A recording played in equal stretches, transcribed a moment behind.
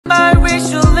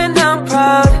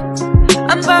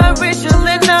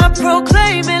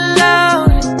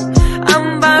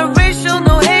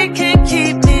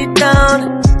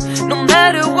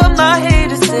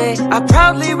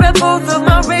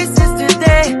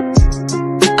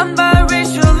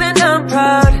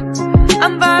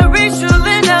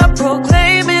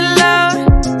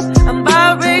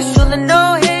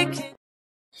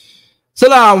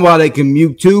Shalom alaikum,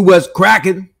 YouTube. What's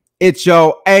cracking? It's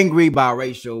your angry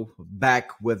biracial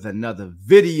back with another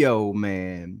video,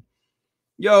 man.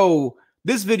 Yo,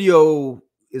 this video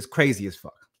is crazy as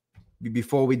fuck.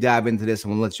 Before we dive into this, I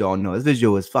want to let y'all know this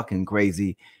video is fucking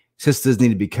crazy. Sisters need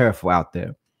to be careful out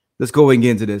there. Let's go and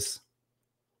get into this.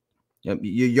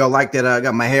 Y'all like that? I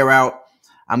got my hair out.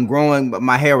 I'm growing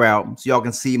my hair out so y'all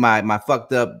can see my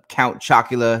fucked up Count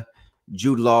Chocula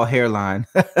Jude Law hairline.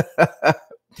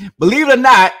 Believe it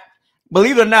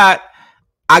or not,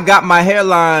 I got my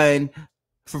hairline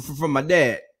from my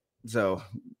dad. So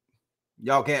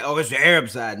y'all can't, oh, it's the Arab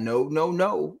side.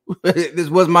 No. this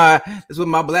was my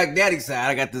black daddy side.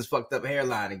 I got this fucked up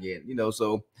hairline again, you know,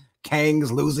 so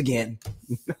Kangs lose again.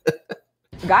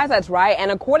 Guys, that's right. And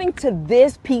according to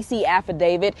this PC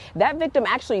affidavit, that victim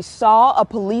actually saw a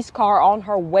police car on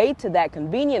her way to that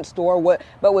convenience store,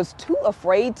 but was too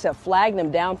afraid to flag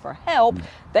them down for help.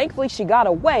 Thankfully, she got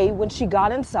away when she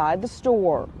got inside the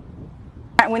store.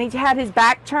 When he had his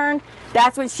back turned,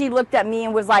 that's when she looked at me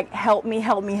and was like, help me,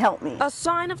 help me, help me. A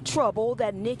sign of trouble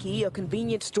that Nikki, a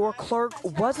convenience store clerk,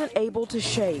 wasn't able to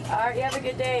shake. All right, you have a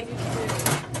good day.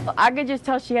 I could just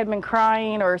tell she had been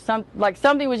crying or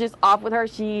something was just off with her.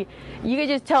 You could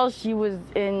just tell she was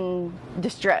in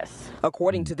distress.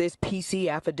 According to this PC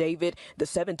affidavit, the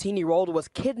 17-year-old was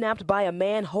kidnapped by a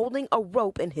man holding a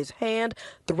rope in his hand,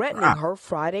 threatening her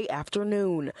Friday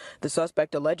afternoon. The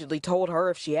suspect allegedly told her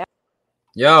if she asked.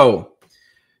 Yo,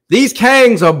 these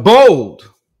Kangs are bold.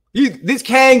 These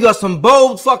Kangs are some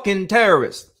bold fucking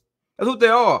terrorists. That's what they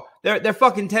are. They're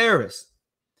fucking terrorists.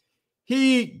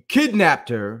 He kidnapped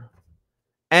her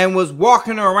and was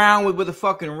walking her around with a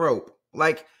fucking rope.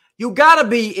 Like, you gotta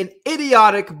be an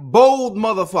idiotic, bold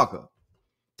motherfucker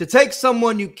to take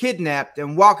someone you kidnapped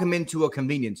and walk him into a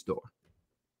convenience store.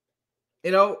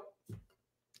 You know,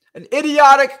 an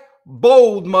idiotic,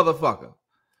 bold motherfucker.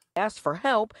 Asked for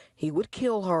help, he would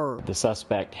kill her. The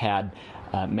suspect had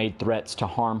made threats to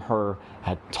harm her,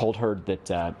 had told her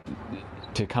that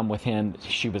to come with him.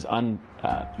 She was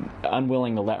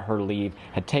unwilling to let her leave,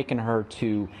 had taken her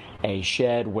to a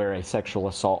shed where a sexual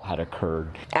assault had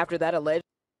occurred. After that alleged...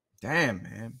 Damn,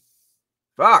 man.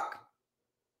 Fuck.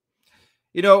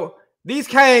 You know, these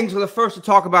Kangs were the first to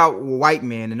talk about white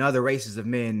men and other races of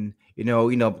men, you know,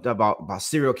 about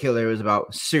serial killers,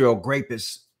 about serial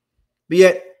rapists. But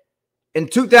yet, in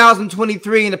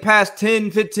 2023, in the past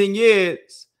 10, 15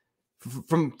 years,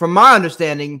 from my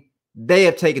understanding, they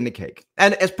have taken the cake.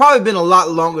 And it's probably been a lot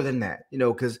longer than that, you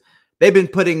know, because they've been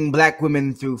putting black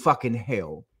women through fucking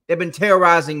hell. They've been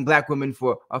terrorizing black women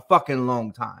for a fucking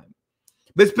long time.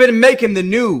 But it's been making the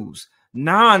news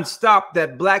nonstop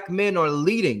that black men are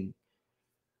leading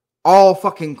all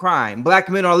fucking crime. Black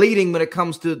men are leading when it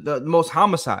comes to the most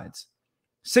homicides.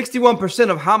 61%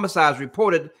 of homicides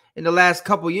reported in the last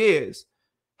couple years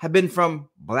have been from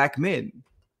black men.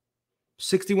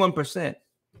 61%.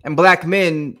 And black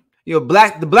men, you know,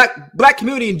 the black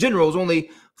community in general is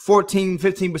only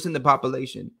 15% of the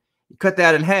population. You cut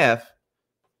that in half,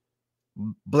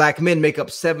 black men make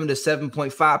up 7 to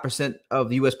 7.5% of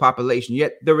the U.S. population,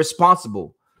 yet they're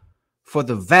responsible for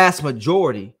the vast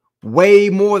majority, way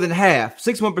more than half.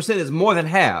 61% is more than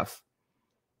half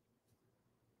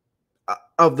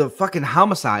of the fucking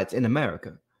homicides in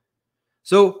America.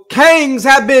 So Kangs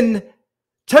have been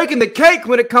taking the cake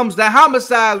when it comes to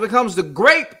homicides, when it comes to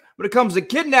rape, when it comes to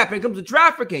kidnapping, when it comes to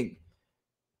trafficking.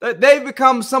 They've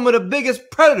become some of the biggest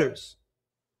predators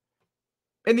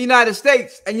in the United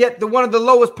States, and yet they're one of the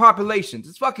lowest populations.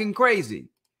 It's fucking crazy.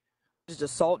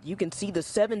 Assault, you can see the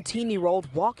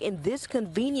 17-year-old walk in this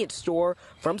convenience store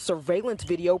from surveillance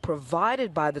video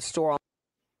provided by the store.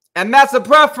 And that's a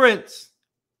preference.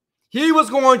 He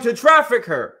was going to traffic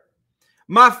her.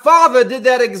 My father did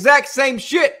that exact same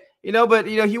shit, you know, but,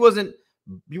 you know, he wasn't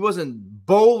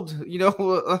bold, you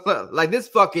know, like this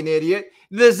fucking idiot.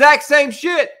 The exact same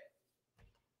shit.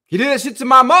 He did that shit to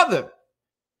my mother.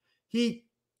 He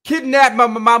kidnapped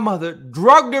my mother,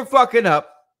 drugged her fucking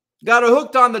up, got her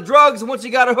hooked on the drugs, and once he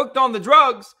got her hooked on the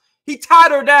drugs, he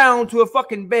tied her down to a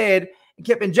fucking bed and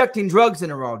kept injecting drugs in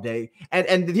her all day,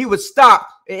 and he would stop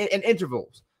in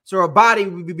intervals. So her body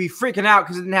would be freaking out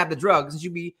because it didn't have the drugs, and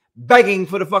she'd be begging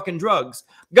for the fucking drugs.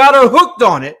 Got her hooked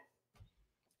on it.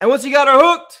 And once he got her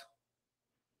hooked,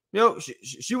 you know,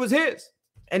 she was his.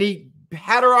 And he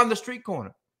had her on the street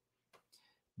corner.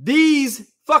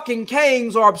 These fucking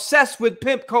Kangs are obsessed with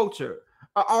pimp culture,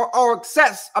 are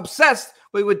obsessed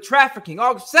with trafficking,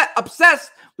 are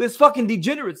obsessed with fucking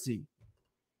degeneracy.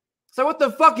 So what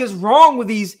the fuck is wrong with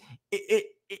these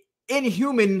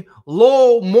inhuman,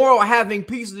 low moral having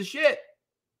pieces of shit?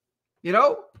 You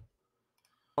know?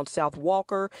 On South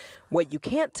Walker, what you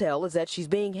can't tell is that she's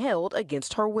being held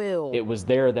against her will. It was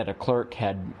there that a clerk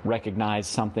had recognized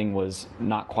something was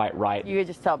not quite right. You could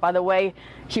just tell by the way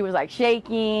she was like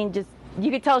shaking, just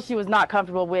you could tell she was not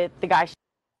comfortable with the guy.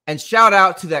 And shout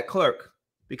out to that clerk,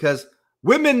 because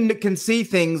women can see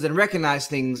things and recognize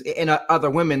things in other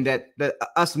women that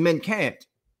us men can't,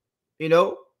 you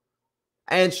know?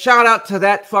 And shout out to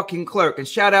that fucking clerk, and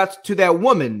shout out to that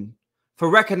woman for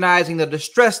recognizing the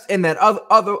distress in that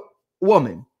other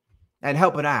woman and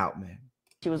helping out, man.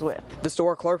 She was with. The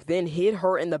store clerk then hid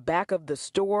her in the back of the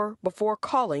store before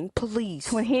calling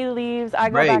police. When he leaves,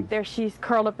 I go back there. She's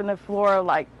curled up in the floor,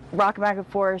 like rocking back and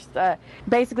forth,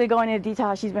 basically going into detail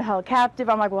how she's been held captive.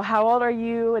 I'm like, well, how old are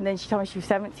you? And then she told me she was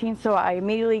 17. So I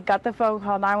immediately got the phone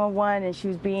call, 911, and she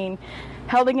was being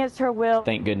held against her will.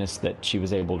 Thank goodness that she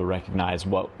was able to recognize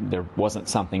there wasn't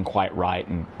something quite right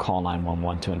and call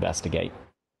 911 to investigate.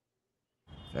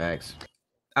 Thanks.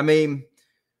 I mean,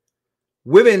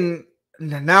 women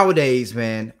nowadays,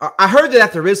 man, I heard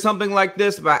that there is something like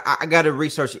this, but I got to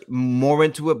research more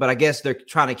into it. But I guess they're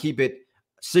trying to keep it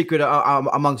secret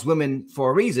amongst women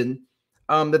for a reason.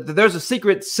 That there's a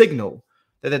secret signal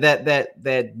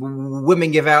that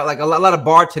women give out, like a lot of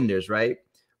bartenders, right?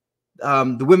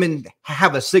 The women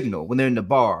have a signal when they're in the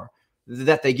bar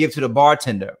that they give to the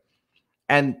bartender,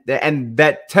 and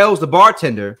that tells the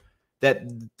bartender that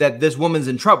this woman's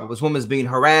in trouble. This woman's being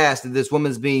harassed, and this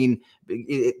woman's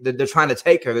they're trying to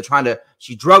take her.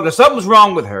 She's drugged, or something's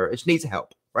wrong with her, and she needs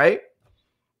help, right?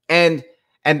 And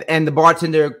the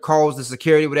bartender calls the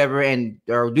security, whatever,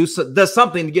 or does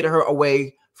something to get her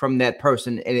away from that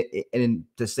person and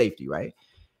into safety, right?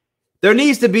 There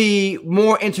needs to be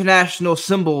more international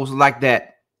symbols like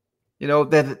that, you know,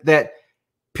 that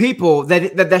people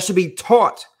that should be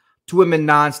taught to women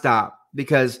nonstop,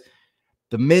 because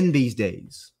the men these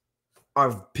days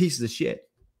are pieces of shit.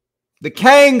 The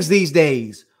Kangs these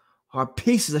days are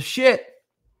pieces of shit.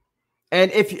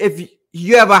 And if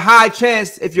you have a high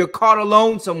chance, if you're caught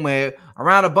alone somewhere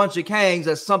around a bunch of Kangs,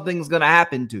 that something's going to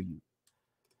happen to you.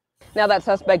 Now, that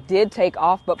suspect did take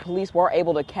off, but police were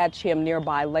able to catch him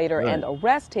nearby later and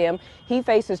arrest him. He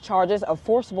faces charges of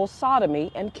forcible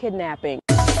sodomy and kidnapping.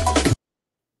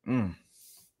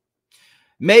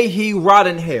 May he rot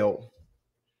in hell.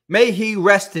 May he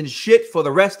rest in shit for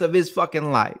the rest of his fucking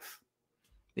life.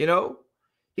 You know,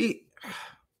 be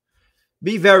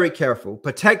very careful.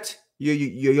 Protect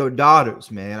your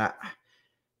daughters, man.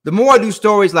 The more I do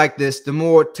stories like this, the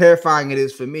more terrifying it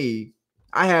is for me.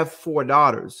 I have 4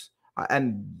 daughters,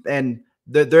 and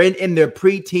they're in their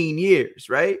preteen years,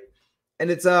 right? And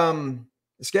it's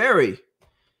scary.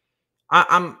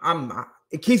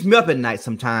 It keeps me up at night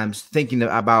sometimes thinking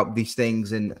about these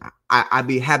things, and I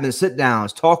be having sit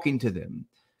downs talking to them,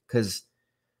 because,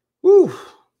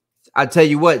 I tell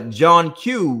you what, John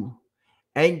Q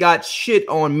ain't got shit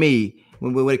on me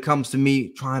when it comes to me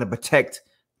trying to protect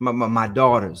my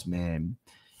daughters, man.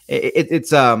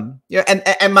 It's and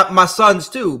my sons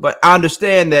too, but I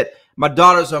understand that my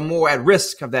daughters are more at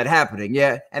risk of that happening.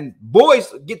 Yeah, and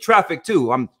boys get trafficked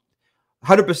too. I'm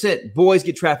 100% boys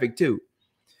get trafficked too.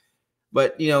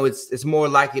 But you know, it's more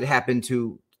likely to happen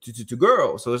to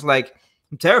girls. So it's like,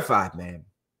 I'm terrified, man.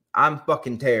 I'm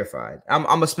fucking terrified. I'm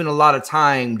gonna spend a lot of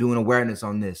time doing awareness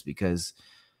on this, because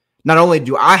not only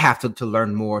do I have to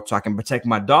learn more so I can protect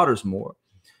my daughters more,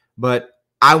 but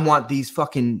I want these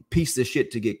fucking pieces of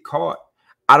shit to get caught.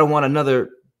 I don't want another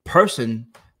person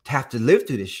to have to live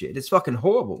through this shit. It's fucking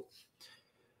horrible.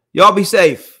 Y'all be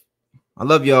safe. I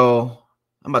love y'all.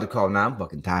 I'm about to call now. I'm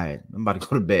fucking tired. I'm about to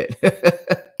go to bed.